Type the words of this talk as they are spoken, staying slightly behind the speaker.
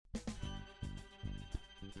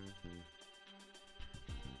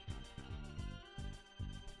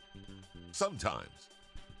Sometimes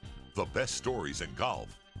the best stories in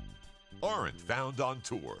golf aren't found on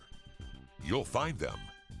tour. You'll find them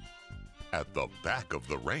at the back of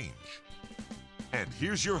the range. And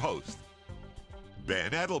here's your host,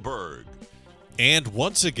 Ben Adelberg. And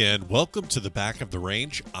once again, welcome to the back of the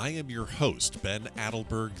range. I am your host, Ben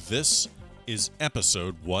Adelberg. This is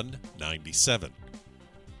episode 197.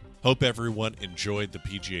 Hope everyone enjoyed the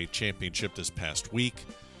PGA Championship this past week.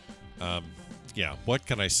 What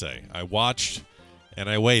can I say? I watched and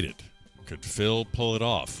I waited. Could Phil pull it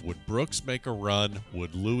off? Would Brooks make a run?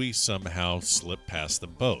 Would Louis somehow slip past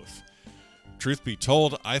them both? Truth be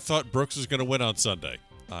told, I thought Brooks was going to win on Sunday.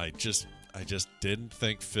 I just didn't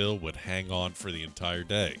think Phil would hang on for the entire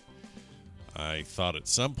day. I thought at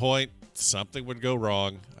some point something would go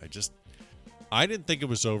wrong. I didn't think it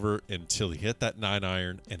was over until he hit that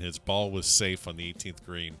 9-iron and his ball was safe on the 18th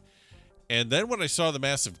green. And then when I saw the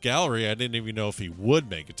massive gallery, I didn't even know if he would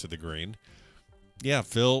make it to the green. Yeah,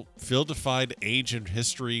 Phil defied age and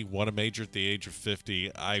history, won a major at the age of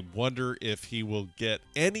 50. I wonder if he will get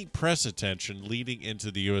any press attention leading into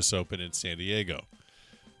the U.S. Open in San Diego.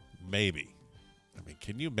 Maybe. I mean,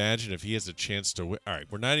 can you imagine if he has a chance to win? All right,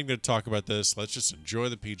 we're not even going to talk about this. Let's just enjoy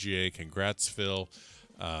the PGA. Congrats, Phil.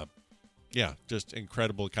 Just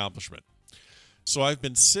incredible accomplishment. So I've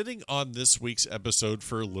been sitting on this week's episode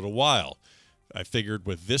for a little while. I figured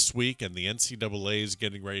with this week and the NCAAs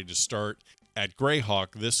getting ready to start at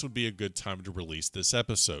Grayhawk, this would be a good time to release this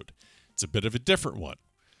episode. It's a bit of a different one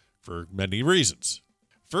for many reasons.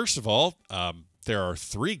 First of all, there are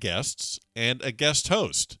 3 guests and a guest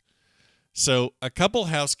host. So a couple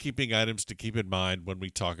housekeeping items to keep in mind when we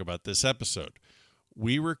talk about this episode.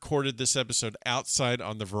 We recorded this episode outside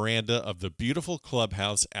on the veranda of the beautiful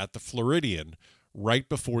clubhouse at the Floridian right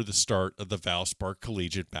before the start of the Valspar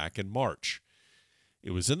Collegiate back in March.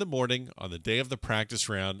 It was in the morning on the day of the practice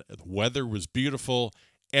round. The weather was beautiful.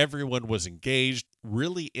 Everyone was engaged,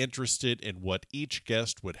 really interested in what each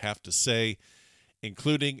guest would have to say,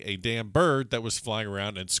 including a damn bird that was flying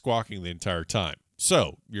around and squawking the entire time.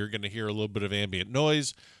 So you're going to hear a little bit of ambient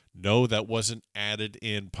noise. No, that wasn't added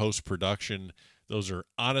in post-production. Those are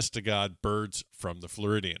honest-to-God birds from the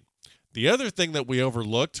Floridian. The other thing that we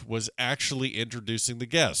overlooked was actually introducing the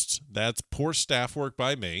guests. That's poor staff work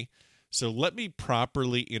by me. So let me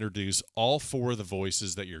properly introduce all 4 of the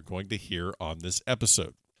voices that you're going to hear on this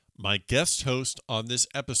episode. My guest host on this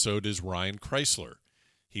episode is Ryan Chrysler.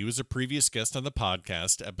 He was a previous guest on the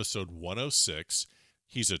podcast, episode 106.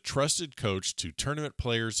 He's a trusted coach to tournament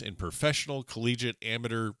players in professional, collegiate,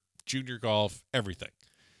 amateur, junior golf, everything.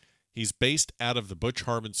 He's based out of the Butch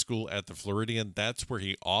Harmon School at the Floridian. That's where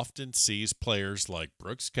he often sees players like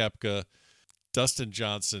Brooks Koepka, Dustin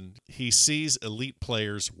Johnson. He sees elite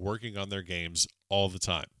players working on their games all the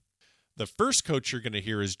time. The first coach you're going to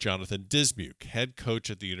hear is Jonathan Dismuke, head coach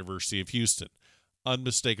at the University of Houston.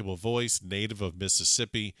 Unmistakable voice, native of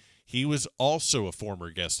Mississippi. He was also a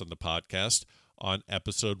former guest on the podcast on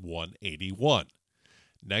episode 181.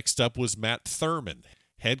 Next up was Matt Thurmond,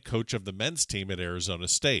 head coach of the men's team at Arizona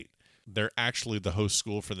State. They're actually the host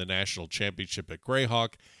school for the national championship at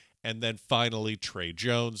Grayhawk. And then finally, Trey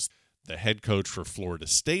Jones, the head coach for Florida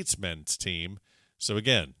State's men's team. So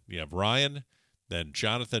again, you have Ryan, then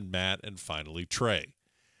Jonathan, Matt, and finally Trey.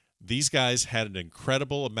 These guys had an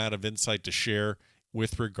incredible amount of insight to share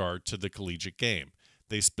with regard to the collegiate game.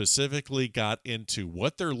 They specifically got into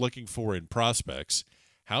what they're looking for in prospects,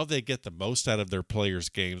 how they get the most out of their players'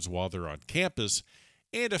 games while they're on campus,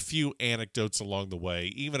 and a few anecdotes along the way,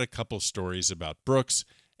 even a couple stories about Brooks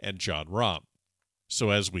and John Rahm. So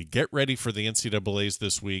as we get ready for the NCAAs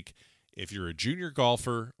this week, if you're a junior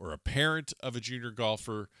golfer or a parent of a junior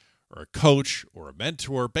golfer or a coach or a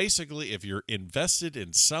mentor, basically if you're invested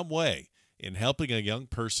in some way in helping a young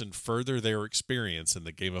person further their experience in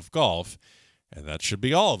the game of golf, and that should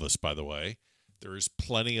be all of us, by the way, there is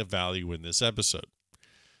plenty of value in this episode.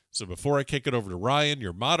 So before I kick it over to Ryan,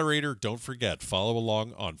 your moderator, don't forget, follow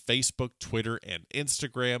along on Facebook, Twitter, and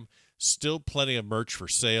Instagram. Still plenty of merch for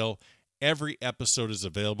sale. Every episode is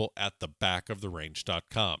available at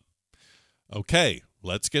thebackoftherange.com. Okay,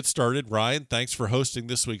 let's get started. Ryan, thanks for hosting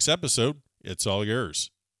this week's episode. It's all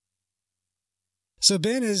yours. So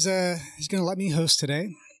Ben is going to let me host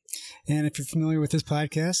today. And if you're familiar with this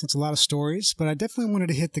podcast, it's a lot of stories, but I definitely wanted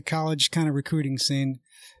to hit the college kind of recruiting scene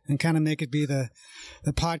and kind of make it be the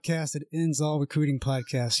podcast that ends all recruiting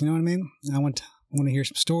podcasts. You know what I mean? I want to hear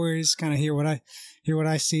some stories, kind of hear what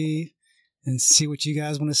I see and see what you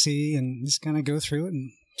guys want to see and just kind of go through it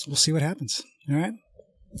and we'll see what happens. All right?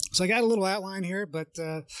 So I got a little outline here, but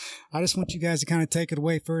I just want you guys to kind of take it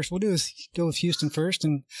away first. We'll go with Houston first,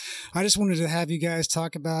 and I just wanted to have you guys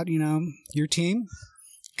talk about, your team,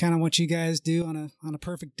 kind of what you guys do on a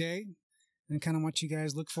perfect day, and kind of what you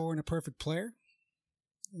guys look for in a perfect player,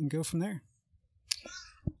 and go from there.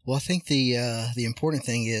 Well, I think the important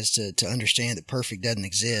thing is to understand that perfect doesn't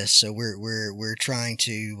exist. So we're trying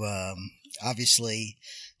to obviously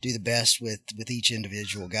do the best with each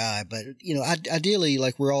individual guy, but ideally,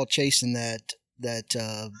 like, we're all chasing that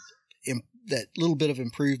little bit of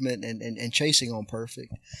improvement and chasing on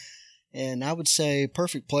perfect. And I would say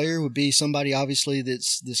perfect player would be somebody obviously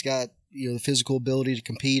that's got the physical ability to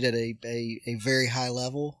compete at a very high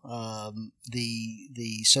level,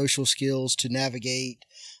 the social skills to navigate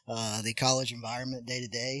the college environment day to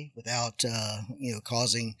day without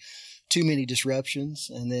causing too many disruptions,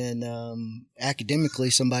 and then academically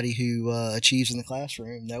somebody who achieves in the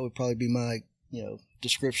classroom. That would probably be my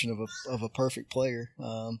description of a perfect player.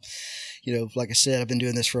 Like I said, I've been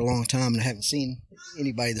doing this for a long time and I haven't seen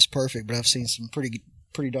anybody that's perfect, but I've seen some pretty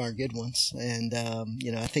darn good ones. And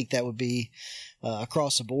I think that would be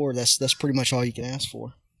across the board. That's pretty much all you can ask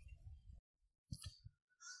for.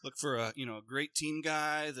 Look for a great team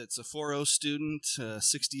guy that's a 4.0 student,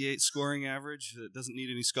 68 scoring average, that doesn't need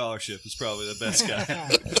any scholarship is probably the best guy.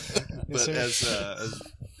 But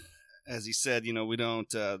as he said, we don't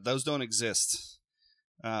those don't exist.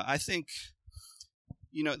 I think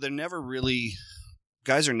they're never really,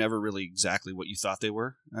 guys are never really exactly what you thought they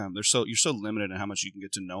were. You're so limited in how much you can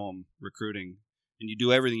get to know them recruiting, and you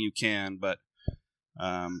do everything you can, but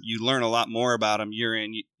you learn a lot more about them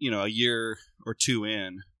a year or two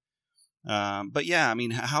in. But yeah, I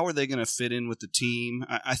mean, how are they going to fit in with the team?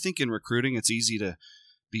 I think in recruiting, it's easy to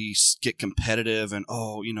get competitive and,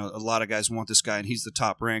 a lot of guys want this guy and he's the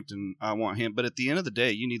top ranked and I want him. But at the end of the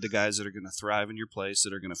day, you need the guys that are going to thrive in your place,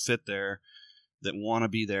 that are going to fit there, that want to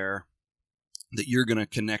be there, that you're going to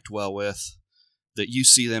connect well with, that you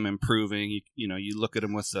see them improving. You look at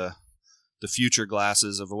them with the future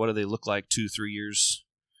glasses of what do they look like 2-3 years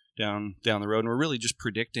down the road, and we're really just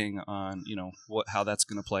predicting on how that's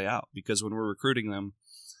going to play out, because when we're recruiting them,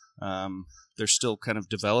 they're still kind of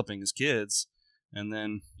developing as kids, and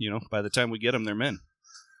then by the time we get them, they're men.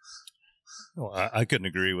 Well, I couldn't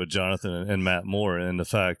agree with Jonathan and Matt more in the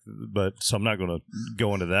fact, so I'm not going to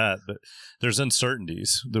go into that, but there's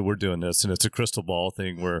uncertainties that we're doing this, and it's a crystal ball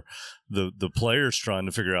thing where the players trying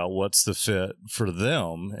to figure out what's the fit for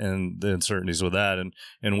them and the uncertainties with that,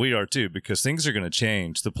 and we are too, because things are going to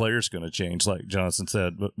change. The player's going to change, like Jonathan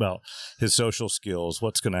said, about his social skills,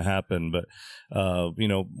 what's going to happen. But,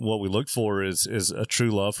 what we look for is a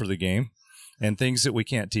true love for the game and things that we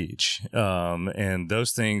can't teach. And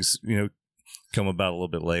those things, come about a little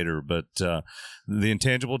bit later, but the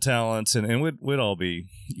intangible talents, and we'd all be,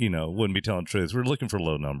 wouldn't be telling the truth. We're looking for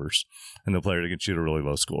low numbers and the player that can shoot a really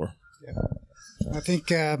low score. Yeah. I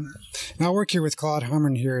think I work here with Claude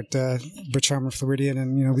Harmon here at Butch Harmon Floridian,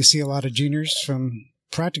 and we see a lot of juniors from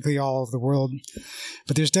practically all over the world,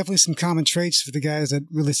 but there's definitely some common traits for the guys that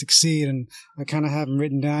really succeed, and I kind of have them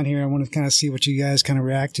written down here. I want to kind of see what you guys kind of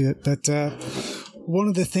react to it. But one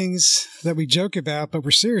of the things that we joke about, but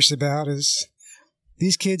we're serious about, is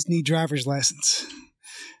these kids need driver's license.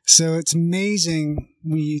 So it's amazing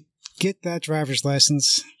when you get that driver's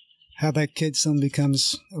license, how that kid suddenly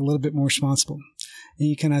becomes a little bit more responsible. And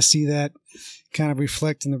you kind of see that kind of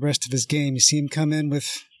reflect in the rest of his game. You see him come in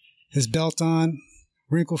with his belt on,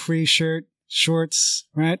 wrinkle-free shirt, shorts,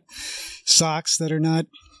 right? Socks that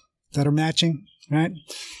are matching, right?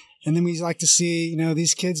 And then we like to see,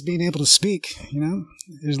 these kids being able to speak,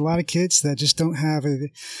 There's a lot of kids that just don't have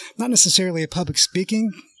not necessarily a public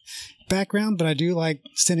speaking background, but I do like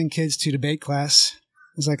sending kids to debate class.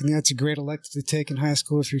 It's like, that's a great elective to take in high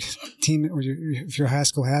school if your team or if your high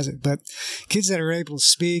school has it. But kids that are able to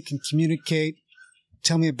speak and communicate,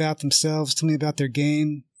 tell me about themselves, tell me about their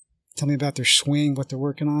game, tell me about their swing, what they're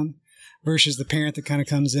working on, versus the parent that kind of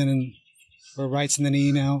comes in or writes in an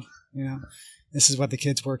email, this is what the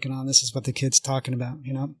kid's working on. This is what the kid's talking about,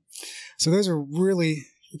 So those are really,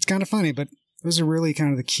 it's kind of funny, but those are really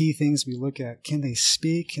kind of the key things we look at. Can they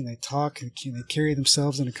speak? Can they talk? Can they carry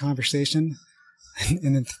themselves in a conversation?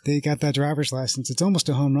 And then they got that driver's license. It's almost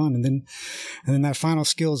a home run. And then that final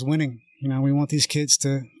skill is winning. We want these kids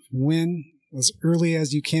to win as early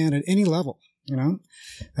as you can at any level.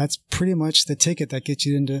 That's pretty much the ticket that gets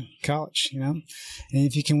you into college, and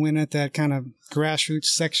if you can win at that kind of grassroots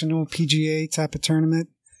sectional PGA type of tournament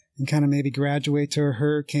and kind of maybe graduate to a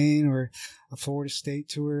Hurricane or a Florida State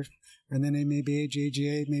tour, and then maybe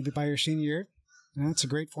AJGA, maybe by your senior year, it's a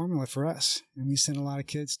great formula for us. And we send a lot of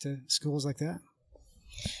kids to schools like that.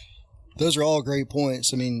 Those are all great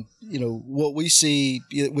points. I mean, what we see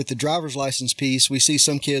with the driver's license piece, we see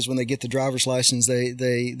some kids when they get the driver's license,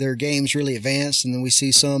 their games really advance, and then we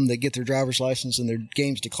see some that get their driver's license and their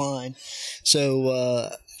games decline.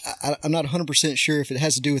 So I'm not 100% sure if it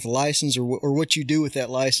has to do with the license or what you do with that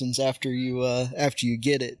license after you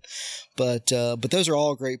get it. But those are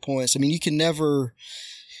all great points. I mean,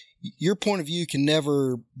 your point of view can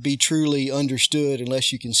never be truly understood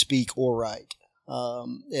unless you can speak or write.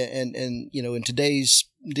 And in today's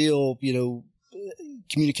deal,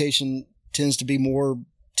 communication tends to be more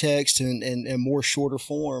text and more shorter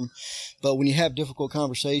form. But when you have difficult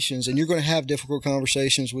conversations, and you're going to have difficult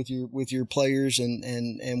conversations with your players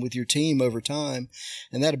and with your team over time,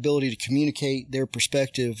 and that ability to communicate their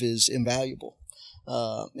perspective is invaluable.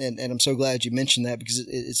 And I'm so glad you mentioned that, because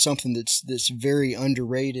it's something that's very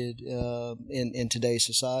underrated in today's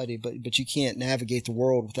society. But you can't navigate the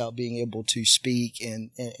world without being able to speak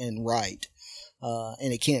and write.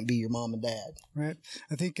 And it can't be your mom and dad. Right.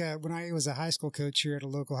 I think when I was a high school coach here at a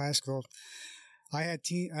local high school, I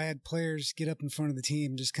had players get up in front of the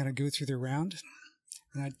team and just kind of go through their round.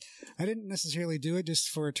 And I didn't necessarily do it just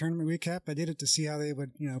for a tournament recap. I did it to see how they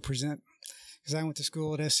would present. Because I went to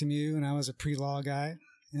school at SMU and I was a pre-law guy.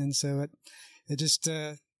 And so it just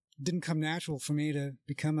didn't come natural for me to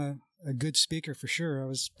become a good speaker for sure. I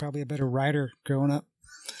was probably a better writer growing up.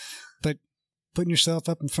 But putting yourself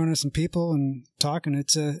up in front of some people and talking,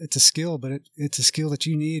 it's a skill, but it's a skill that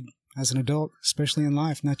you need as an adult, especially in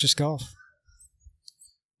life, not just golf.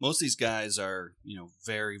 Most of these guys are,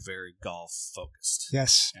 very, very golf focused.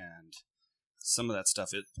 Yes. And some of that stuff,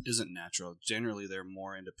 it isn't natural. Generally, they're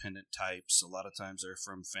more independent types. A lot of times they're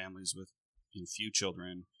from families with few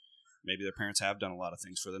children. Maybe their parents have done a lot of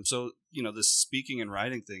things for them. So, this speaking and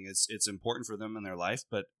writing thing, it's important for them in their life.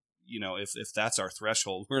 But, if that's our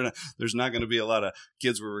threshold, there's not going to be a lot of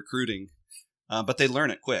kids we're recruiting. But they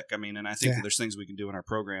learn it quick. I mean, and I think there's things we can do in our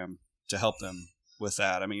program to help them with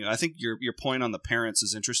that. I mean, I think your point on the parents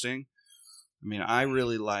is interesting. I mean, I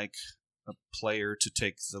really like a player to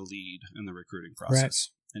take the lead in the recruiting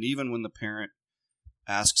process. Right. And even when the parent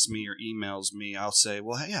asks me or emails me, I'll say,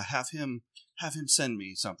 well, yeah, have him send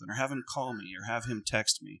me something, or have him call me, or have him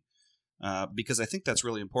text me. Because I think that's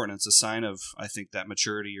really important. It's a sign of, I think, that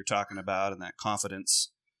maturity you're talking about and that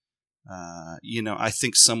confidence. I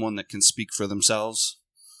think someone that can speak for themselves,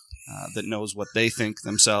 that knows what they think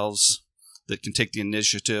themselves, that can take the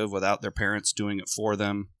initiative without their parents doing it for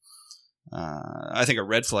them. I think a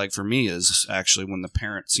red flag for me is actually when the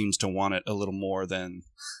parent seems to want it a little more than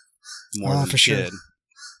the kid, sure.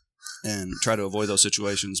 And try to avoid those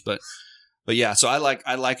situations. But yeah, so I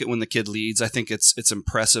like it when the kid leads. I think it's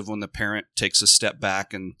impressive when the parent takes a step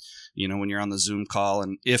back, and when you're on the Zoom call,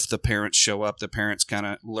 and if the parents show up, the parents kind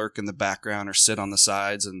of lurk in the background or sit on the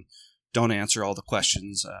sides and don't answer all the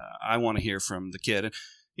questions. I want to hear from the kid.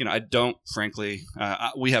 I don't, frankly,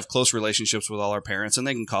 we have close relationships with all our parents, and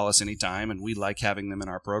they can call us anytime, and we like having them in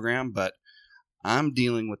our program, but I'm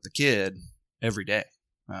dealing with the kid every day,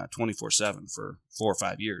 24/7 for 4 or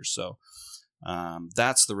 5 years. So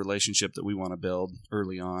that's the relationship that we want to build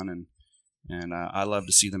early on, and I love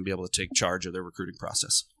to see them be able to take charge of their recruiting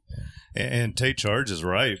process. And take charge is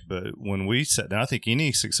right, but when we sit down, I think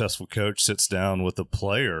any successful coach sits down with a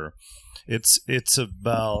player, it's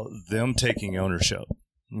about them taking ownership.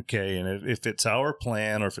 Okay, and if it's our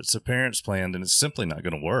plan or if it's the parents' plan, then it's simply not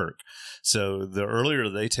going to work. So the earlier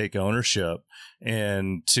they take ownership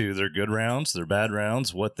and to their good rounds, their bad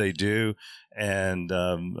rounds, what they do, and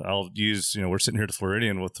I'll use, we're sitting here at the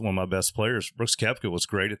Floridian with one of my best players. Brooks Koepka was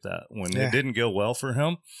great at that. When it didn't go well for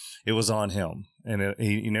him, it was on him, and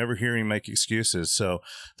you never hear him make excuses. So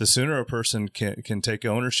the sooner a person can take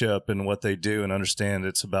ownership in what they do and understand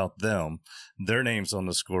it's about them, their name's on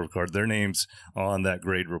the scorecard, their name's on that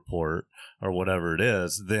grade report or whatever it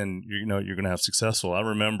is, then you're going to have successful. I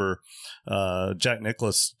remember Jack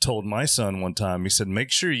Nicklaus told my son one time, he said,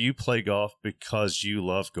 make sure you play golf because you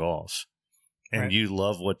love golf. And right. You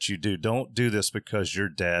love what you do. Don't do this because your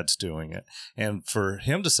dad's doing it. And for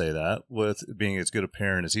him to say that, with being as good a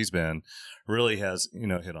parent as he's been, really has,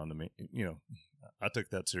 hit on to me. I took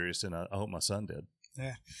that serious, and I hope my son did.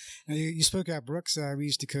 Yeah. Now you spoke about Brooks. We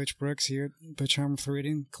used to coach Brooks here at Butchart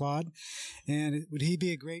Floridian, Claude. And would he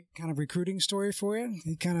be a great kind of recruiting story for you?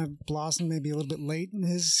 He kind of blossomed maybe a little bit late in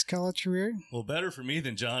his college career. Well, better for me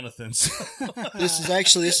than Jonathan's. This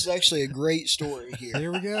is actually a great story here.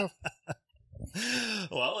 Here we go.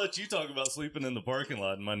 Well, I'll let you talk about sleeping in the parking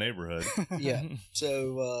lot in my neighborhood. Yeah.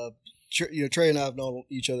 So, Trey and I have known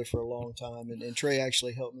each other for a long time, and Trey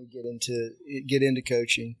actually helped me get into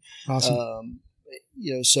coaching. Awesome.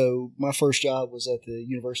 so my first job was at the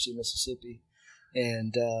University of Mississippi,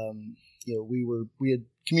 and we had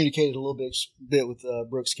communicated a little bit with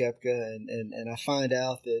Brooks Koepka, and I find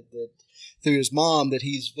out that through his mom that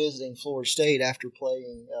he's visiting Florida State after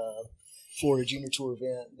playing Florida Junior Tour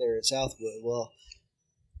event there at Southwood. Well,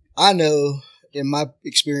 I know in my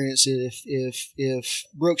experience, if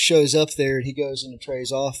Brooks shows up there and he goes into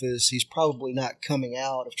Trey's office, he's probably not coming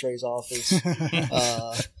out of Trey's office,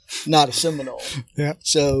 not a Seminole. Yeah.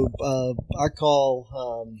 So I call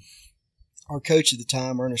our coach at the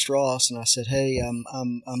time, Ernest Ross, and I said, "Hey,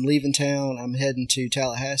 I'm leaving town. I'm heading to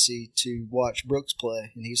Tallahassee to watch Brooks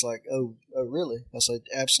play." And he's like, "Oh, really?" I said,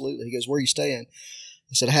 "Absolutely." He goes, "Where are you staying?"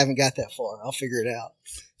 I said, "I haven't got that far. I'll figure it out."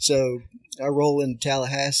 So I roll into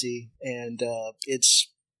Tallahassee, and it's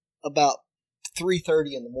about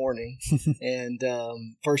 3:30 in the morning. And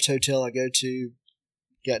first hotel I go to,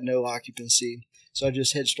 got no occupancy. So I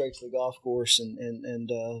just head straight to the golf course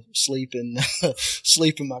and sleep in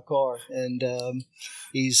my car. And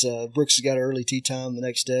Brooks has got an early tee time the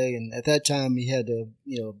next day, and at that time he had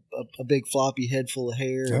a big floppy head full of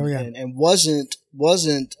hair, and wasn't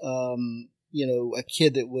a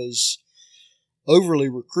kid that was overly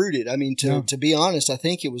recruited. I mean, to be honest, I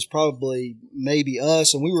think it was probably maybe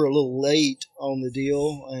us, and we were a little late on the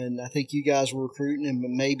deal, and I think you guys were recruiting him,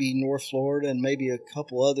 maybe North Florida and maybe a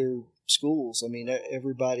couple other schools. I mean,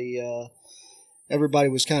 everybody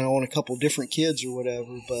was kind of on a couple different kids or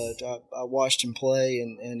whatever, but I watched him play,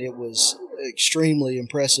 and it was extremely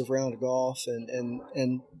impressive round of golf,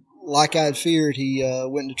 and like I had feared, he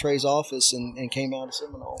went into Trey's office and came out of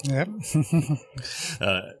Seminole. Yep.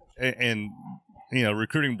 And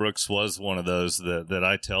recruiting Brooks was one of those that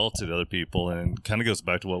I tell to the other people, and kind of goes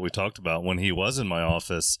back to what we talked about when he was in my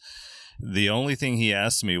office. The only thing he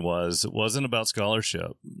asked me it wasn't about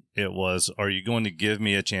scholarship. It was, are you going to give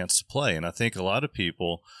me a chance to play? And I think a lot of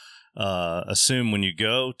people assume when you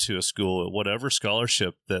go to a school, whatever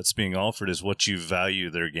scholarship that's being offered is what you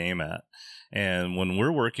value their game at. And when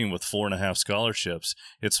we're working with 4.5 scholarships,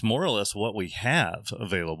 it's more or less what we have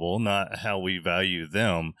available, not how we value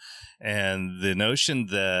them. And the notion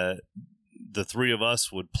that the three of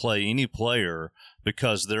us would play any player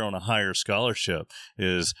because they're on a higher scholarship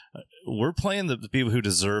is we're playing the people who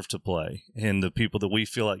deserve to play and the people that we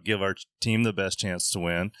feel like give our team the best chance to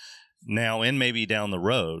win now and maybe down the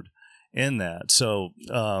road in that. So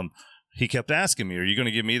he kept asking me, are you going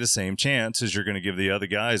to give me the same chance as you're going to give the other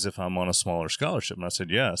guys if I'm on a smaller scholarship? And I said,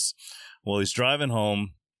 yes. Well, he's driving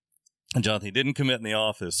home, and Jonathan, he didn't commit in the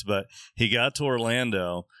office, but he got to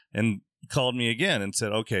Orlando and called me again and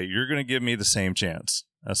said, okay, you're going to give me the same chance.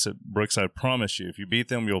 I said, Brooks, I promise you, if you beat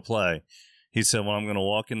them, you'll play. He said, well, I'm going to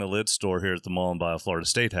walk in the lid store here at the mall and buy a Florida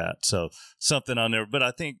State hat. So something I never, but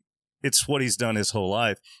I think it's what he's done his whole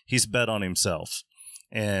life. He's bet on himself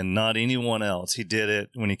and not anyone else. He did it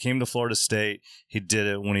when he came to Florida State. He did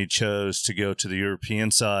it when he chose to go to the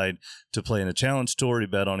European side to play in a challenge tour. He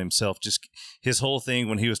bet on himself. Just his whole thing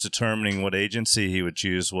when he was determining what agency he would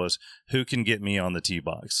choose was who can get me on the tee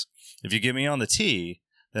box. If you get me on the tee,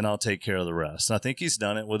 then I'll take care of the rest. And I think he's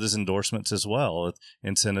done it with his endorsements as well,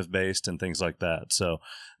 incentive-based and things like that. So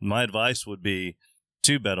my advice would be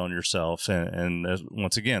to bet on yourself. And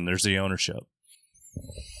once again, there's the ownership.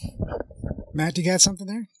 Matt, you got something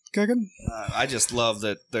there? Cooking? I just love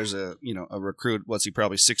that there's a recruit, what's he,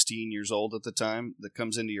 probably 16 years old at the time, that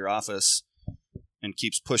comes into your office and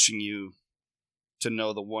keeps pushing you to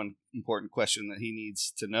know the one important question that he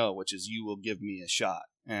needs to know, which is, you will give me a shot.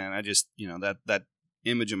 And I just, that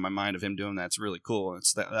image in my mind of him doing that's really cool.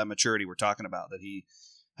 It's that maturity we're talking about, that he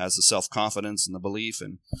has the self-confidence and the belief.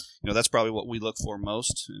 And, that's probably what we look for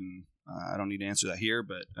most. And I don't need to answer that here,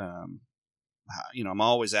 but, I'm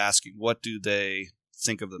always asking, what do they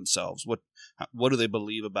think of themselves? What do they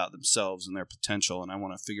believe about themselves and their potential? And I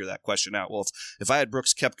want to figure that question out. Well, if I had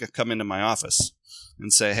Brooks Koepka come into my office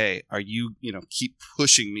and say, hey, are you, keep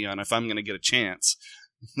pushing me on if I'm going to get a chance,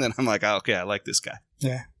 then I'm like, oh, okay, I like this guy.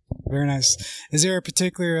 Yeah, very nice. Is there a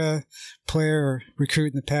particular player or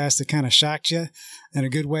recruit in the past that kind of shocked you in a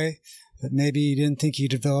good way, that maybe you didn't think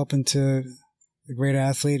you'd develop into a great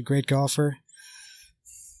athlete, a great golfer?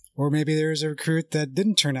 Or maybe there's a recruit that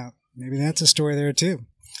didn't turn out. Maybe that's a story there too.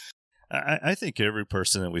 I think every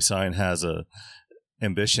person that we sign has a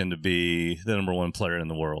ambition to be the number one player in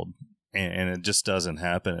the world, and it just doesn't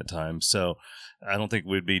happen at times. So I don't think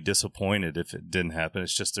we'd be disappointed if it didn't happen.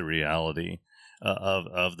 It's just the reality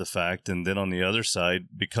of the fact. And then on the other side,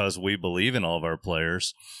 because we believe in all of our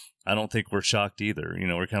players, I don't think we're shocked either.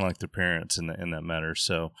 We're kind of like their parents in that matter.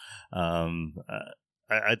 So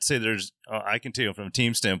I'd say there's, I can tell you from a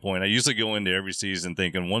team standpoint, I usually go into every season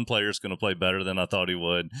thinking one player's going to play better than I thought he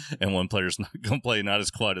would, and one player's not going to play not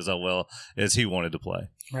as quite as well as he wanted to play.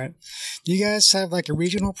 Right. Do you guys have like a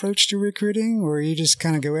regional approach to recruiting, or you just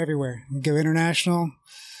kind of go everywhere? You go international,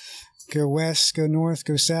 go west, go north,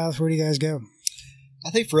 go south? Where do you guys go? I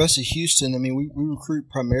think for us at Houston, I mean, we recruit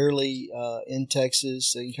primarily in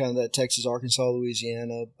Texas, so kind of that Texas, Arkansas,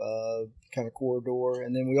 Louisiana kind of corridor,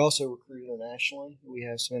 and then we also recruit internationally. We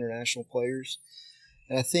have some international players,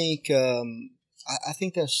 and I think I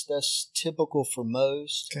think that's typical for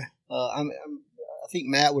most. Okay. I think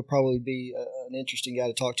Matt would probably be an interesting guy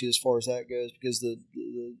to talk to as far as that goes, because the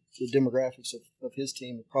demographics of his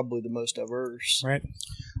team are probably the most diverse. Right.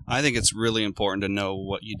 I think it's really important to know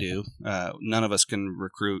what you do. None of us can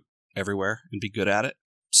recruit everywhere and be good at it.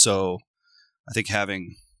 So I think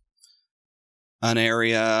having an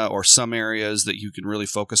area or some areas that you can really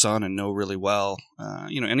focus on and know really well,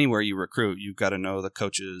 anywhere you recruit, you've got to know the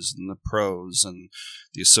coaches and the pros and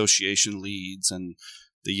the association leads and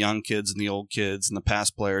the young kids and the old kids and the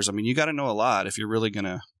past players. I mean, you got to know a lot if you're really going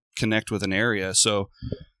to connect with an area. So,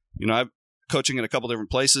 I'm coaching in a couple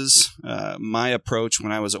different places. My approach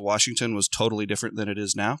when I was at Washington was totally different than it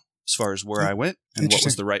is now, as far as where I went and what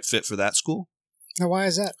was the right fit for that school. Now, why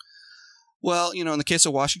is that? Well, in the case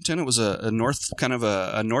of Washington, it was a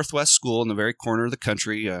northwest school in the very corner of the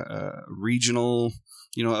country, a regional,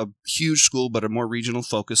 a huge school, but a more regional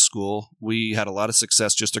focused school. We had a lot of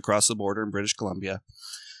success just across the border in British Columbia.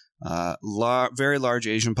 Very large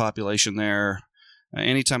Asian population there.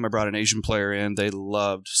 Anytime I brought an Asian player in, they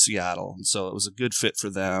loved Seattle. And so it was a good fit for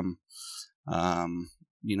them.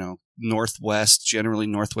 Northwest, generally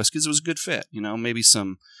Northwest, because it was a good fit. Maybe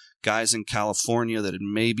some guys in California that had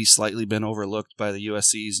maybe slightly been overlooked by the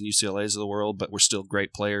USCs and UCLAs of the world, but were still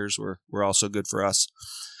great players, were also good for us.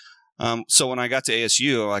 So when I got to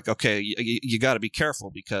ASU, like, okay, you got to be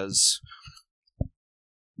careful, because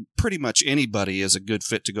pretty much anybody is a good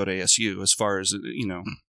fit to go to ASU as far as,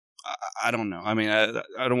 I don't know. I mean,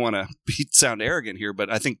 I don't want to sound arrogant here,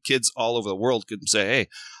 but I think kids all over the world could say, hey,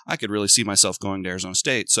 I could really see myself going to Arizona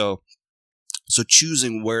State. So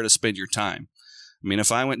choosing where to spend your time. I mean,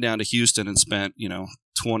 if I went down to Houston and spent,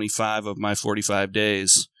 25 of my 45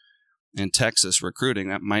 days in Texas recruiting,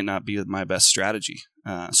 that might not be my best strategy.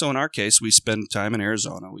 So in our case, we spend time in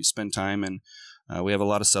Arizona. We spend time in we have a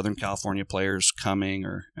lot of Southern California players coming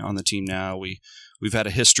or on the team now. We've had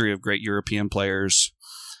a history of great European players.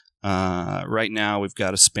 Right now, we've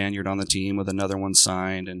got a Spaniard on the team with another one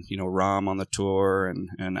signed, and Ram on the tour,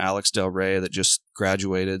 and Alex Del Rey that just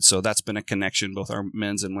graduated. So that's been a connection, both our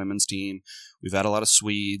men's and women's team. We've had a lot of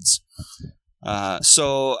Swedes.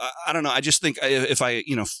 So I don't know. I just think if I,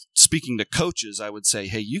 speaking to coaches, I would say,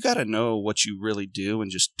 hey, you got to know what you really do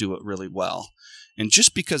and just do it really well. And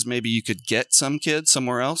just because maybe you could get some kid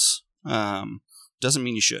somewhere else, doesn't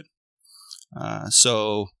mean you should.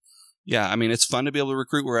 Yeah, I mean, it's fun to be able to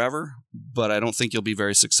recruit wherever, but I don't think you'll be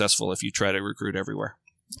very successful if you try to recruit everywhere.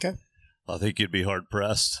 Okay. I think you'd be hard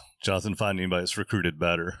pressed, Jonathan, find anybody that's recruited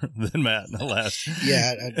better than Matt in the last.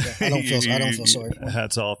 Yeah, I don't feel sorry for him.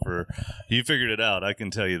 Hats off for you figured it out. I can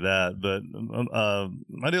tell you that. But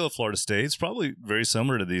my deal with Florida State is probably very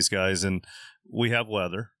similar to these guys, and we have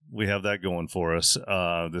weather. We have that going for us.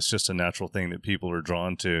 That's just a natural thing that people are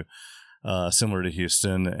drawn to, similar to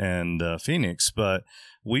Houston and Phoenix. But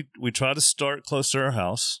we try to start close to our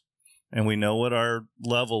house. And we know what our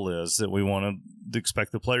level is that we want to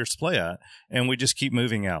expect the players to play at. And we just keep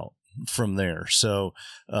moving out from there. So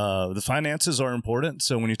the finances are important.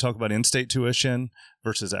 So when you talk about in-state tuition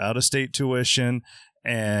versus out-of-state tuition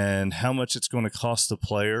and how much it's going to cost the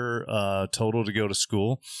player total to go to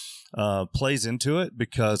school plays into it,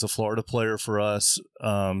 because a Florida player for us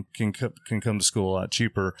can come to school a lot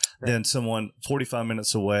cheaper than someone 45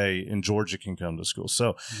 minutes away in Georgia can come to school.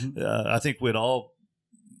 So I think we'd all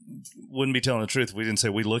wouldn't be telling the truth if we didn't say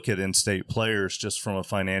we look at in-state players just from a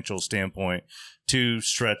financial standpoint to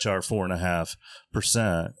stretch our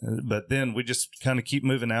 4.5%. But then we just kind of keep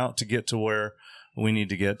moving out to get to where we need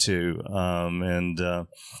to get to.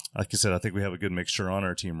 Like I said, I think we have a good mixture on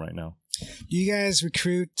our team right now. Do you guys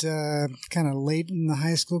recruit kind of late in the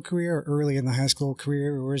high school career or early in the high school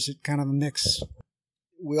career, or is it kind of a mix?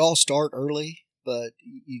 We all start early, but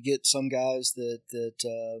you get some guys that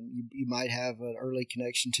you might have an early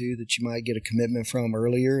connection to, that you might get a commitment from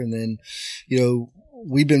earlier. And then,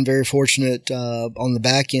 we've been very fortunate on the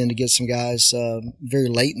back end to get some guys very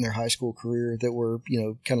late in their high school career that were,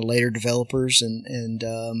 kind of later developers. And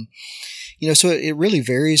so it really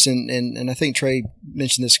varies. And I think Trey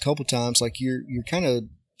mentioned this a couple of times, like you're kind of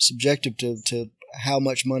subjective to how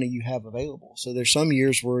much money you have available. So there's some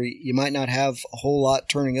years where you might not have a whole lot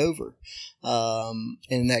turning over.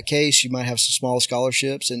 In that case, you might have some small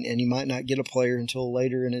scholarships, and you might not get a player until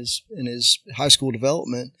later in his high school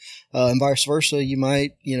development, and vice versa. You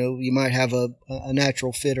might have a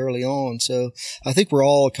natural fit early on. So I think we're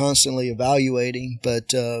all constantly evaluating,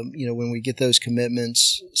 but when we get those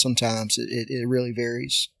commitments, sometimes it really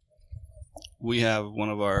varies. We have one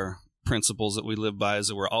of our principles that we live by is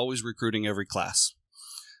that we're always recruiting every class.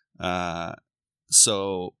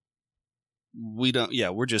 So we don't. Yeah,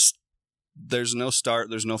 we're just. There's no start.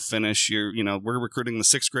 There's no finish. We're recruiting the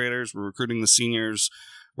sixth graders. We're recruiting the seniors.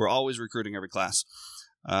 We're always recruiting every class.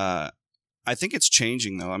 I think it's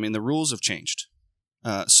changing, though. I mean, the rules have changed.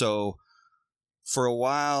 So for a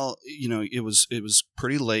while, it was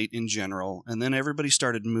pretty late in general, and then everybody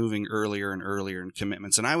started moving earlier and earlier in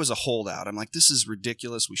commitments. And I was a holdout. I'm like, this is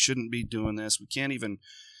ridiculous. We shouldn't be doing this. We can't even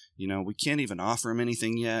offer them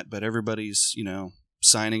anything yet. But everybody's,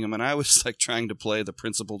 signing them, and I was like trying to play the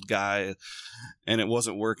principled guy, and it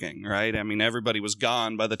wasn't working, right? I mean, everybody was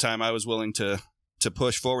gone by the time I was willing to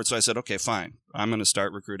push forward. So I said, okay, fine, I'm going to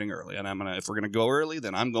start recruiting early, and if we're going to go early,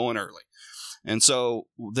 then I'm going early. And so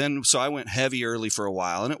I went heavy early for a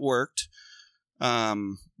while, and it worked.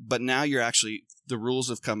 But now the rules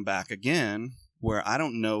have come back again, where I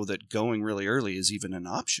don't know that going really early is even an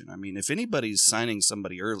option. I mean, if anybody's signing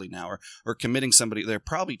somebody early now or committing somebody, they're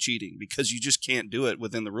probably cheating because you just can't do it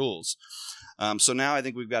within the rules. So now I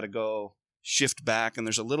think we've got to go shift back, and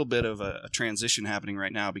there's a little bit of a transition happening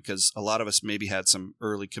right now because a lot of us maybe had some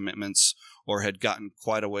early commitments or had gotten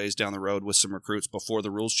quite a ways down the road with some recruits before the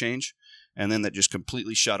rules change, and then that just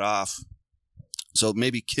completely shut off. So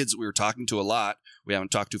maybe kids that we were talking to a lot, we haven't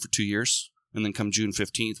talked to for 2 years, and then come June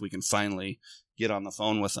 15th, we can finally get on the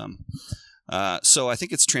phone with them. So I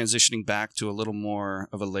think it's transitioning back to a little more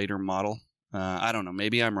of a later model. I don't know.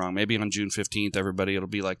 Maybe I'm wrong. Maybe on June 15th, it'll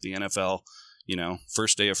be like the NFL,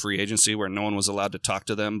 first day of free agency where no one was allowed to talk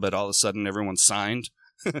to them, but all of a sudden everyone signed.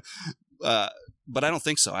 But I don't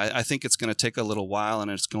think so. I think it's going to take a little while, and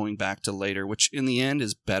it's going back to later, which in the end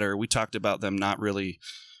is better. We talked about them not really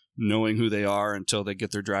knowing who they are until they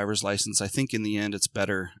get their driver's license. I think in the end it's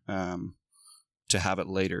better to have it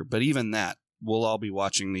later. But even that, we'll all be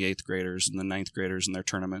watching the 8th graders and the 9th graders in their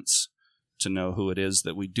tournaments to know who it is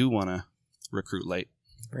that we do want to recruit late.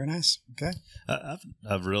 Very nice. Okay.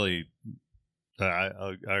 I've really,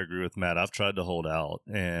 I agree with Matt. I've tried to hold out,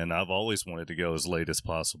 and I've always wanted to go as late as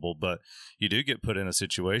possible. But you do get put in a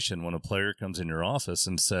situation when a player comes in your office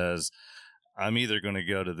and says, I'm either going to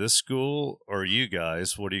go to this school or you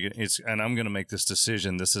guys. What are you going to, and I'm going to make this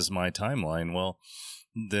decision. This is my timeline. Well,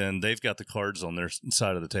 then they've got the cards on their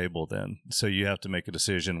side of the table then. So you have to make a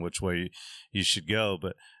decision which way you should go.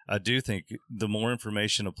 But I do think the more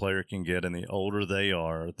information a player can get and the older they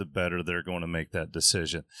are, the better they're going to make that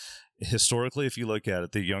decision. Historically, if you look at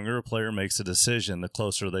it, the younger a player makes a decision, the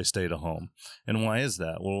closer they stay to home. And why is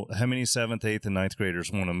that? Well, how many 7th, 8th, and 9th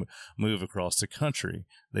graders want to move across the country?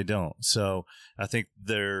 They don't. So I think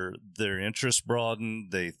their interests broaden.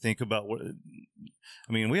 They think about what –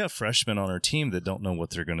 I mean, we have freshmen on our team that don't know what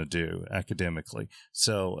they're going to do academically.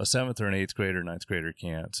 So a 7th or an 8th grader, 9th grader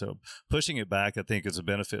can't. So pushing it back, I think, is a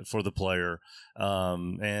benefit for the player.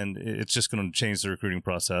 And it's just going to change the recruiting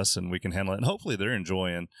process, and we can handle it. And hopefully they're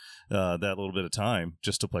enjoying that little bit of time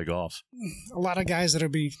just to play golf. A lot of guys that'll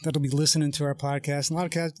be listening to our podcast, a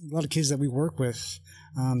lot of kids that we work with,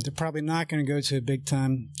 they're probably not going to go to a big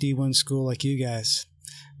time D1 school like you guys.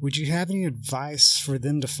 Would you have any advice for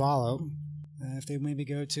them to follow if they maybe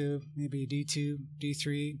go to maybe a D2,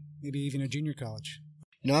 D3, maybe even a junior college?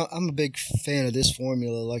 I'm a big fan of this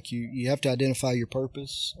formula. Like you have to identify your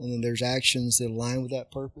purpose, and then there's actions that align with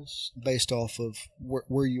that purpose based off of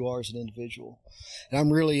where you are as an individual. And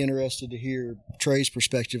I'm really interested to hear Trey's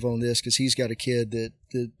perspective on this because he's got a kid that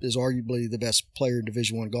is arguably the best player in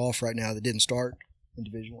Division I golf right now that didn't start in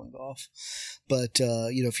Division I golf. But,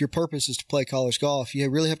 if your purpose is to play college golf, you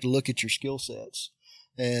really have to look at your skill sets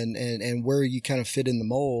and where you kind of fit in the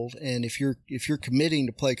mold. And if you're committing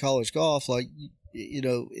to play college golf, like,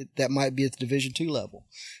 that might be at the Division II level.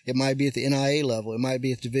 It might be at the NIA level. It might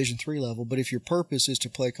be at the Division III level. But if your purpose is to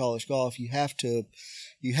play college golf, you have to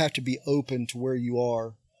be open to where you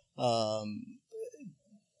are,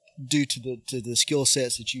 due to the skill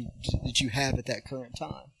sets that you have at that current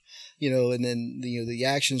time. And then the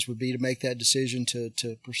actions would be to make that decision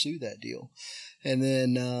to pursue that deal. And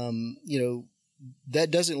then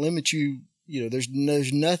that doesn't limit you. There's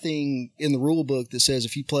nothing in the rule book that says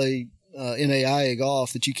if you play NAIA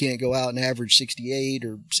golf that you can't go out and average 68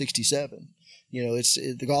 or 67.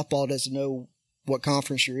 The golf ball doesn't know what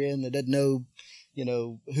conference you're in. It doesn't know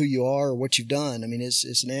who you are or what you've done. I mean,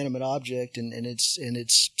 it's an animate object, and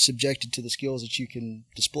it's subjected to the skills that you can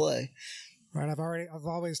display. Right. I've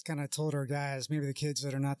always kind of told our guys, maybe the kids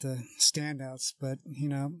that are not the standouts, but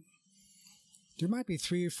there might be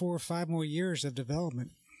 3 or 4 or 5 more years of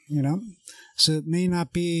development. So it may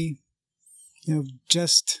not be,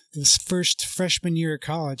 just this first freshman year of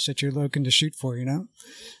college that you're looking to shoot for.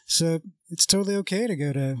 So it's totally okay to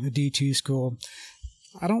go to a D2 school.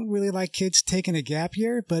 I don't really like kids taking a gap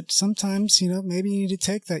year, but sometimes, maybe you need to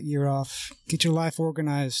take that year off, get your life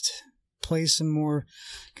organized, play some more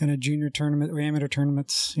kind of junior tournament or amateur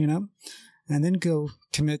tournaments, and then go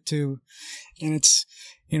commit to, and it's,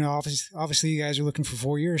 obviously you guys are looking for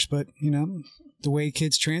 4 years, but, the way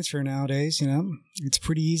kids transfer nowadays, it's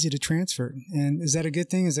pretty easy to transfer. And is that a good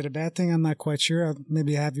thing? Is that a bad thing? I'm not quite sure. I'll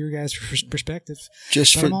maybe have your guys' perspective.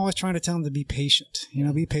 I'm always trying to tell them to be patient.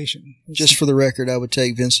 Be patient. Just for the record, I would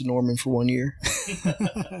take Vincent Norman for 1 year.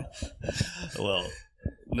 Well,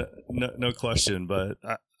 no question. But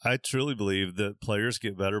I truly believe that players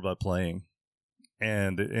get better by playing.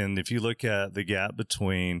 And if you look at the gap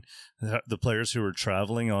between the players who are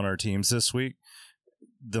traveling on our teams this week,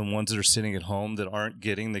 the ones that are sitting at home that aren't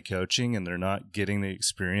getting the coaching and they're not getting the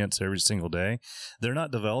experience every single day, they're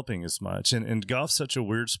not developing as much. And golf's such a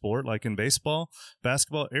weird sport. Like in baseball,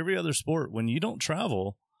 basketball, every other sport, when you don't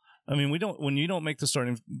travel, when you don't make the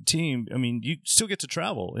starting team, you still get to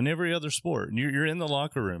travel in every other sport. You're in the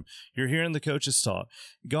locker room. You're hearing the coaches talk.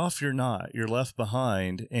 Golf, you're not. You're left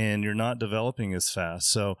behind, and you're not developing as fast.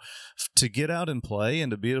 So to get out and play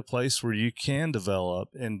and to be at a place where you can develop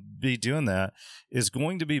and be doing that is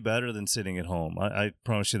going to be better than sitting at home. I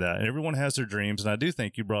promise you that. And everyone has their dreams, and I do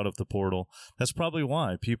think you brought up the portal. That's probably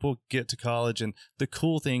why people get to college, and the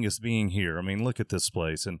cool thing is being here. Look at this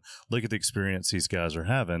place and look at the experience these guys are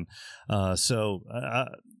having. So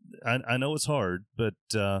I know it's hard, but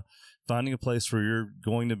finding a place where you're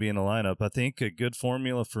going to be in a lineup, I think a good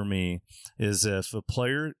formula for me is if a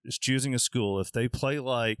player is choosing a school, if they play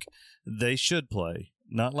like they should play,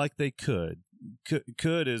 not like they could.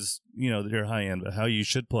 Could is, their high end, but how you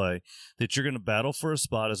should play, that you're going to battle for a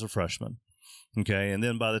spot as a freshman. Okay. And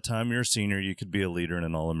then by the time you're a senior, you could be a leader and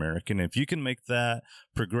an All-American. If you can make that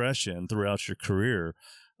progression throughout your career,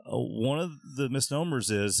 one of the misnomers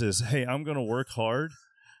is, hey, I'm going to work hard.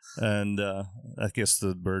 And I guess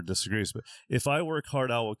the bird disagrees, but if I work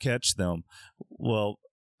hard, I will catch them. Well,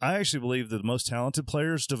 I actually believe that the most talented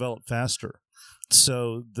players develop faster.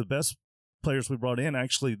 So the best players we brought in,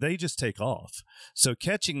 actually, they just take off. So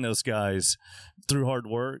catching those guys through hard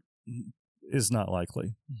work is not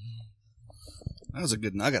likely. That was a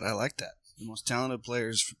good nugget. I like that. The most talented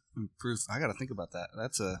players improve. I got to think about that.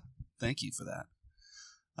 Thank you for that.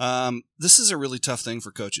 This is a really tough thing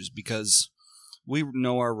for coaches because we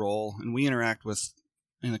know our role and we interact with,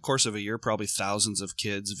 in the course of a year, probably thousands of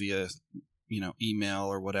kids via, email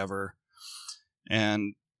or whatever.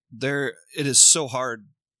 And it is so hard,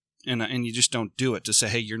 and you just don't do it to say,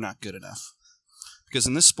 hey, you're not good enough. Because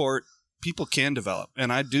in this sport, people can develop.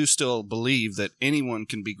 And I do still believe that anyone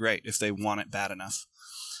can be great if they want it bad enough.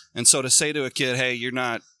 And so to say to a kid, hey, you're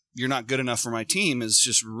not good enough for my team is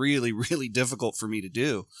just really, really difficult for me to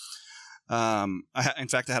do. In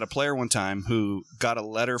fact, I had a player one time who got a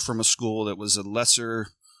letter from a school that was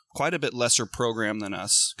quite a bit lesser program than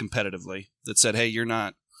us competitively that said, hey, you're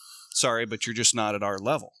not, sorry, but you're just not at our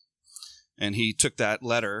level. And he took that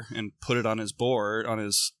letter and put it on his board.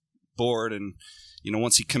 And,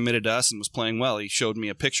 once he committed to us and was playing well, he showed me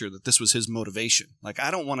a picture that this was his motivation. Like, I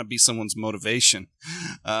don't want to be someone's motivation.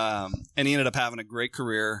 And he ended up having a great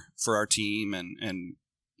career for our team and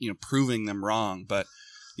proving them wrong. But,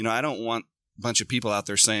 I don't want a bunch of people out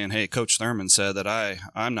there saying, hey, Coach Thurmond said that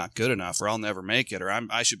I'm not good enough, or I'll never make it, or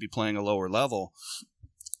I should be playing a lower level.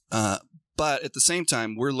 But at the same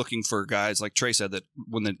time, we're looking for guys, like Trey said, that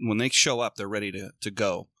when they show up, they're ready to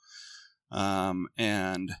go.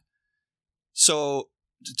 And so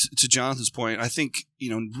to Jonathan's point, I think,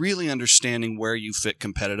 really understanding where you fit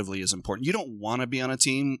competitively is important. You don't want to be on a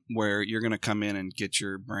team where you're going to come in and get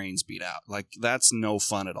your brains beat out. Like, that's no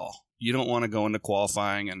fun at all. You don't want to go into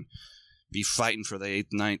qualifying and be fighting for the 8th,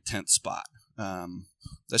 9th, 10th spot.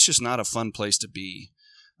 That's just not a fun place to be.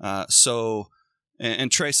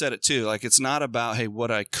 And Trey said it too. Like, it's not about, hey, what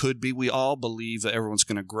I could be. We all believe that everyone's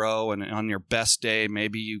going to grow, and on your best day,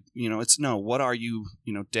 maybe what are you,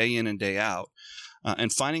 day in and day out,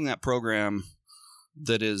 and finding that program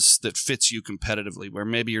that fits you competitively, where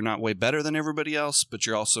maybe you're not way better than everybody else, but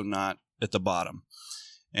you're also not at the bottom.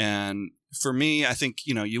 And for me, I think,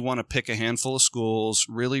 you want to pick a handful of schools,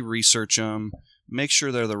 really research them, make sure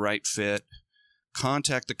they're the right fit,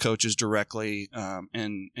 contact the coaches directly,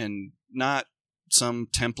 and not some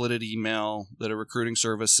templated email that a recruiting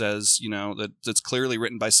service says, that's clearly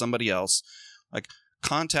written by somebody else. Like,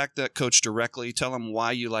 contact that coach directly, tell them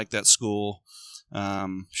why you like that school,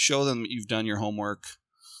 show them that you've done your homework,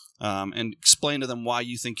 and explain to them why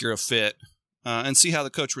you think you're a fit, and see how the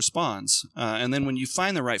coach responds. And then when you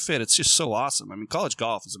find the right fit, it's just so awesome. I mean, college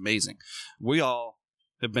golf is amazing. We all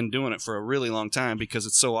have been doing it for a really long time because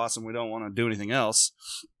it's so awesome we don't want to do anything else.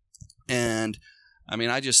 And, I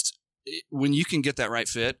mean, when you can get that right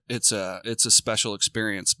fit, it's a special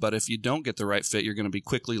experience. But if you don't get the right fit, you're going to be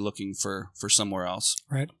quickly looking for somewhere else.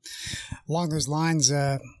 Right. Along those lines,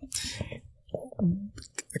 a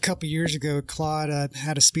couple of years ago, Claude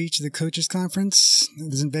had a speech at the coaches conference. It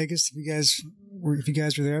was in Vegas. If you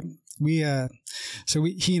guys were there,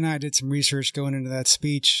 he and I did some research going into that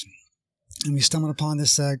speech, and we stumbled upon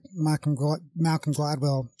this Malcolm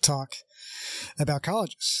Gladwell talk about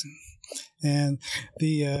colleges. And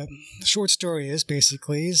the short story is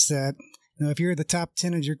that if you're the top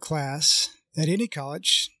 10 of your class at any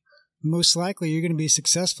college, most likely you're going to be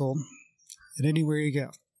successful at anywhere you go,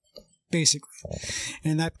 basically.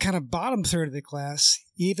 And that kind of bottom third of the class,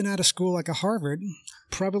 even at a school like a Harvard,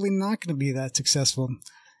 probably not going to be that successful.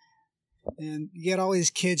 And you get all these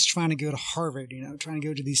kids trying to go to Harvard, trying to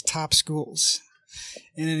go to these top schools.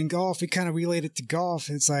 And in golf, we kind of relate it to golf.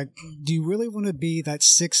 It's like, do you really want to be that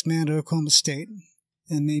sixth man at Oklahoma State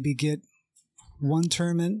and maybe get one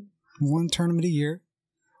tournament a year?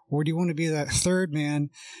 Or do you want to be that third man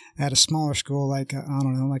at a smaller school like,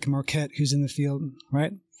 like Marquette, who's in the field,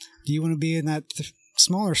 right? Do you want to be in that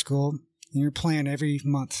smaller school and you're playing every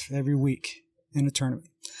month, every week in a tournament?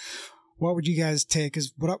 What would you guys take?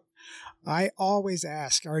 Because what I always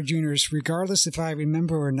ask our juniors, regardless if I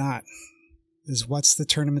remember or not, is what's the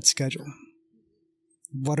tournament schedule?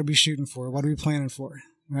 What are we shooting for? What are we planning for?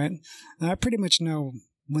 Right? And I pretty much know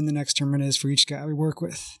when the next tournament is for each guy we work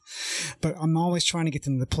with. But I'm always trying to get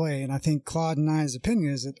them to play. And I think Claude and I's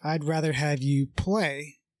opinion is that I'd rather have you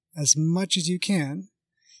play as much as you can,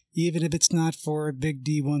 even if it's not for a big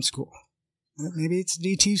D1 school. Maybe it's a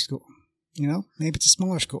DT school. Maybe it's a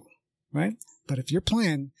smaller school. Right? But if you're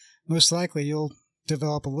playing, most likely you'll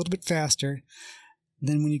develop a little bit faster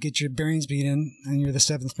than when you get your bearings beaten and you're the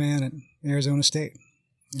seventh man at Arizona State.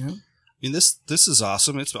 I mean, this is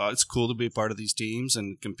awesome. It's cool to be a part of these teams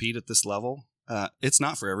and compete at this level. It's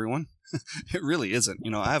not for everyone. It really isn't.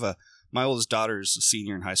 My oldest daughter is a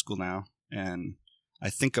senior in high school now, and I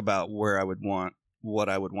think about what I would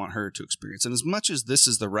want her to experience. And as much as this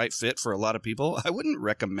is the right fit for a lot of people, I wouldn't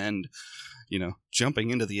recommend, jumping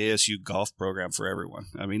into the ASU golf program for everyone.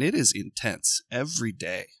 I mean, it is intense every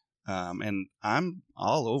day. And I'm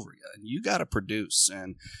all over you. And you got to produce,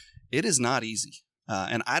 and it is not easy.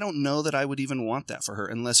 And I don't know that I would even want that for her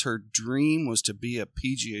unless her dream was to be a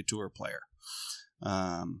PGA Tour player.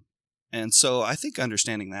 And so I think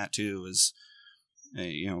understanding that too is,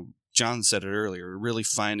 John said it earlier, really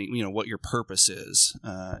finding, what your purpose is.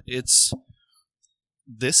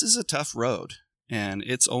 This is a tough road, and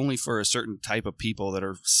it's only for a certain type of people that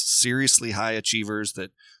are seriously high achievers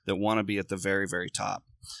that want to be at the very, very top.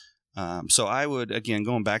 So I would, again,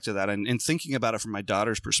 going back to that and thinking about it from my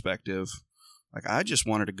daughter's perspective, like, I just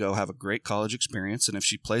want her to go have a great college experience. And if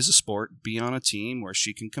she plays a sport, be on a team where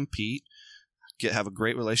she can compete, have a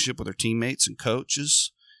great relationship with her teammates and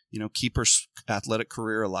coaches, keep her athletic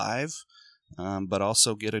career alive, but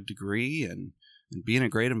also get a degree and be in a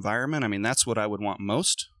great environment. I mean, that's what I would want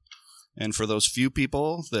most. And for those few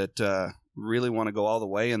people that really want to go all the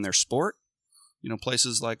way in their sport,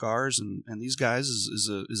 places like ours and these guys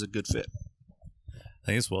is a good fit. I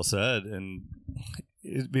think it's well said. And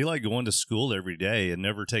it'd be like going to school every day and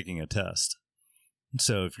never taking a test.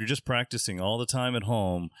 So if you're just practicing all the time at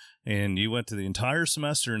home and you went to the entire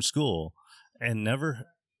semester in school and never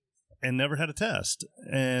had a test,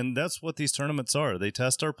 and that's what these tournaments are. They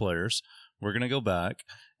test our players. We're going to go back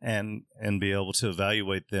and be able to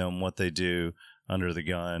evaluate them, what they do under the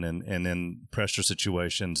gun and in pressure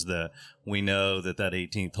situations that we know that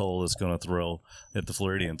 18th hole is going to throw, that the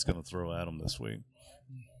Floridian's going to throw at them this week.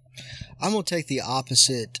 I'm going to take the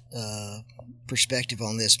opposite perspective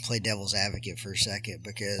on this and play devil's advocate for a second,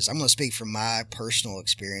 because I'm going to speak from my personal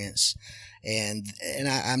experience, and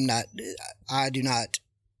I do not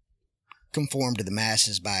conform to the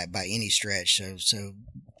masses by any stretch. So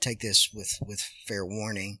take this with fair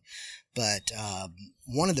warning. But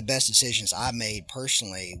one of the best decisions I made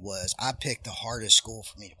personally was I picked the hardest school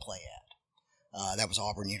for me to play at. That was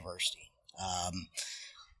Auburn University.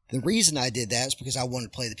 The reason I did that is because I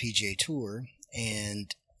wanted to play the PGA Tour,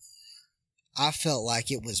 and I felt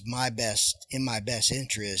like it was in my best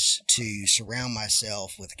interest to surround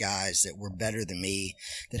myself with guys that were better than me,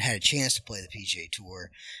 that had a chance to play the PGA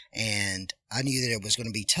Tour. And I knew that it was going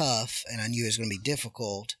to be tough, and I knew it was going to be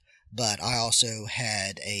difficult, but I also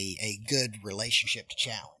had a good relationship to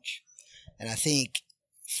challenge. And I think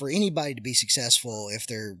for anybody to be successful, if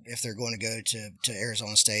they're going to go to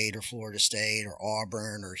Arizona State or Florida State or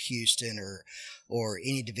Auburn or Houston or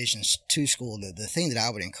any Division II school, the thing that I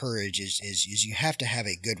would encourage is you have to have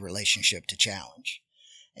a good relationship to challenge.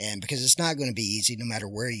 And because it's not going to be easy no matter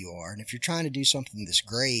where you are. And if you're trying to do something that's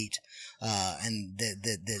great and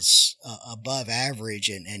that's above average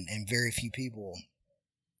and very few people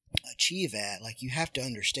achieve that, like, you have to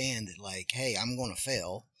understand that, like, hey, I'm going to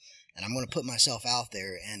fail. And I'm going to put myself out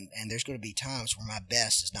there, and there's going to be times where my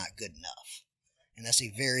best is not good enough. And that's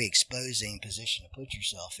a very exposing position to put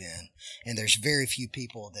yourself in. And there's very few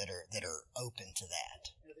people that are open to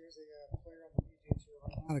that. There's a player on the PGA Tour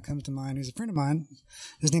right now that comes to mind who's a friend of mine.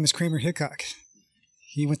 His name is Kramer Hickok.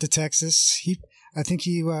 He went to Texas. I think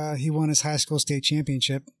he won his high school state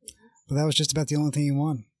championship, but that was just about the only thing he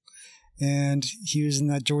won. And he was in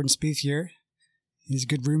that Jordan Spieth year. He's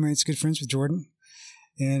good roommates, good friends with Jordan.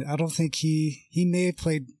 And I don't think he may have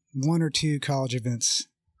played one or two college events,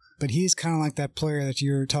 but he's kind of like that player that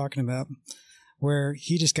you were talking about, where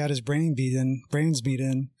he just got his brains beat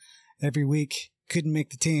in every week, couldn't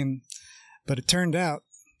make the team. But it turned out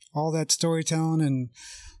all that storytelling and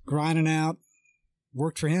grinding out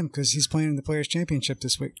worked for him because he's playing in the Players' Championship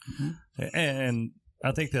this week. And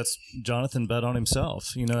I think that's Jonathan bet on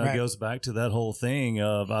himself. You know, Right. It goes back to that whole thing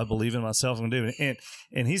of I believe in myself, I'm going to do it.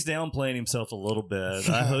 And he's downplaying himself a little bit.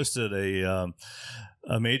 I hosted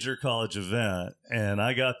a major college event, and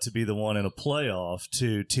I got to be the one in a playoff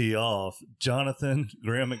to tee off Jonathan,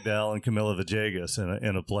 Graham McDowell, and Camila Villegas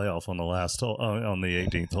in a playoff on the last hole, on the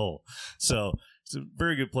 18th hole. So he's a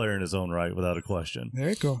very good player in his own right, without a question. There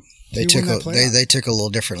you go. They took a little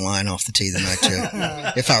different line off the tee than I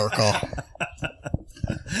took, if I recall.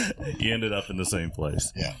 You ended up in the same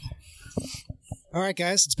place. Yeah. All right,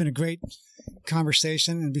 guys, it's been a great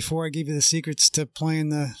conversation. And before I give you the secrets to playing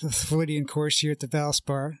the Floridian course here at the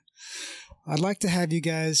Valspar, I'd like to have you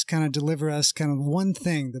guys kind of deliver us kind of one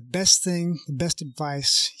thing, the best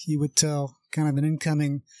advice you would tell kind of an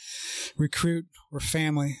incoming recruit or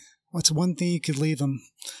family. What's one thing you could leave them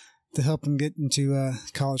to help them get into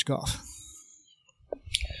college golf?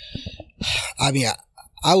 I mean,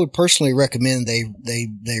 I would personally recommend they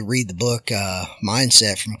read the book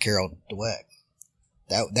Mindset from Carol Dweck.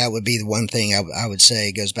 That would be the one thing I would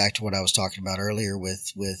say. Goes back to what I was talking about earlier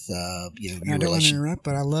with your I don't want to interrupt,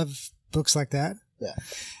 but I love books like that. Yeah.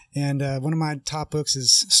 And one of my top books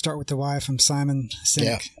is Start with the Why from Simon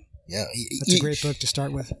Sinek. Yeah. That's a great book to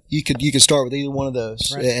start with. You could start with either one of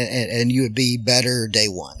those, right. and you would be better day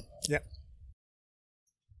one. Yep.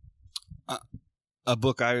 A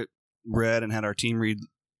book I read and had our team read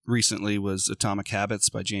recently was Atomic Habits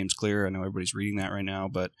by James Clear. I know everybody's reading that right now,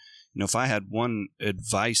 but if I had one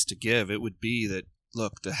advice to give, it would be that,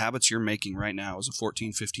 look, the habits you're making right now as a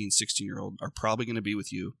 14, 15, 16-year-old are probably going to be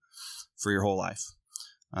with you for your whole life.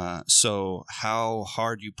 So how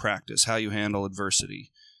hard you practice, how you handle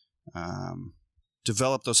adversity,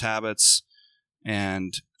 develop those habits,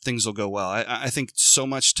 and things will go well. I think so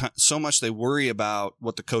much they worry about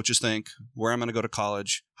what the coaches think, where I'm going to go to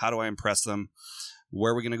college, how do I impress them,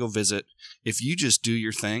 where are we going to go visit. If you just do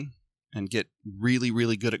your thing and get really,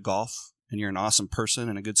 really good at golf, and you're an awesome person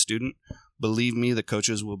and a good student, believe me, the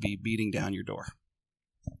coaches will be beating down your door.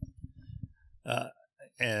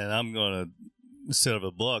 And I'm going to, instead of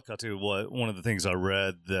a book, I'll tell you what, one of the things I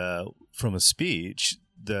read from a speech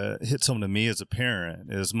that hit something to me as a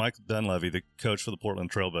parent is Michael Dunleavy, the coach for the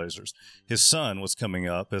Portland Trailblazers. His son was coming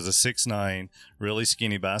up as a 6'9", really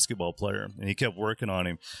skinny basketball player, and he kept working on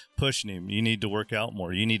him, pushing him. You need to work out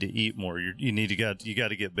more. You need to eat more. You got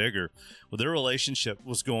to get bigger. Well, their relationship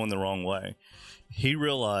was going the wrong way. He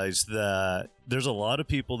realized that there's a lot of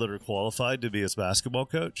people that are qualified to be his basketball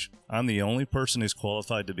coach. I'm the only person who's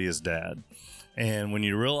qualified to be his dad. And when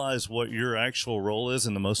you realize what your actual role is,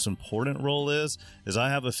 and the most important role is I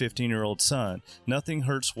have a 15-year-old son. Nothing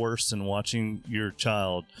hurts worse than watching your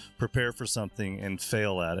child prepare for something and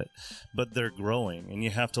fail at it. But they're growing, and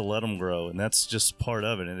you have to let them grow, and that's just part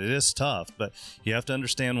of it. And it is tough, but you have to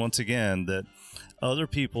understand once again that other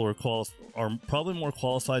people are probably more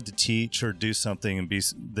qualified to teach or do something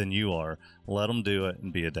than you are. Let them do it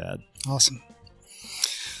and be a dad. Awesome.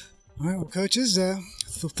 All right, well, coaches,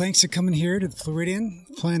 so thanks for coming here to the Floridian,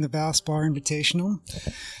 playing the Valspar Invitational.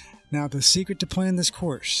 Now, the secret to playing this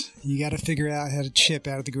course, you got to figure out how to chip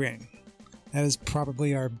out of the green. That is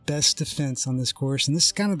probably our best defense on this course. And this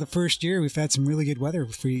is kind of the first year we've had some really good weather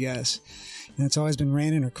for you guys. And it's always been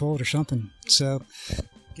raining or cold or something. So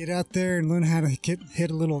get out there and learn how to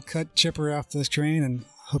hit a little cut chipper off this terrain, and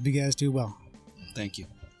hope you guys do well. Thank you.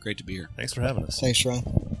 Great to be here. Thanks for having us. Thanks, Ron.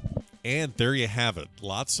 And there you have it.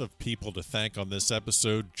 Lots of people to thank on this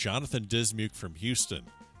episode. Jonathan Dismuke from Houston,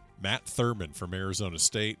 Matt Thurmond from Arizona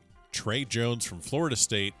State, Trey Jones from Florida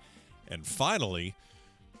State, and finally,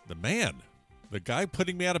 the guy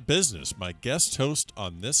putting me out of business, my guest host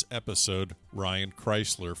on this episode, Ryan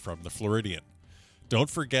Chrysler from the Floridian. Don't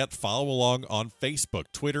forget, follow along on Facebook,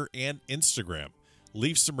 Twitter, and Instagram.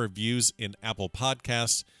 Leave some reviews in Apple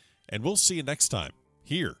Podcasts, and we'll see you next time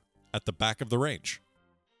here at the Back of the Range.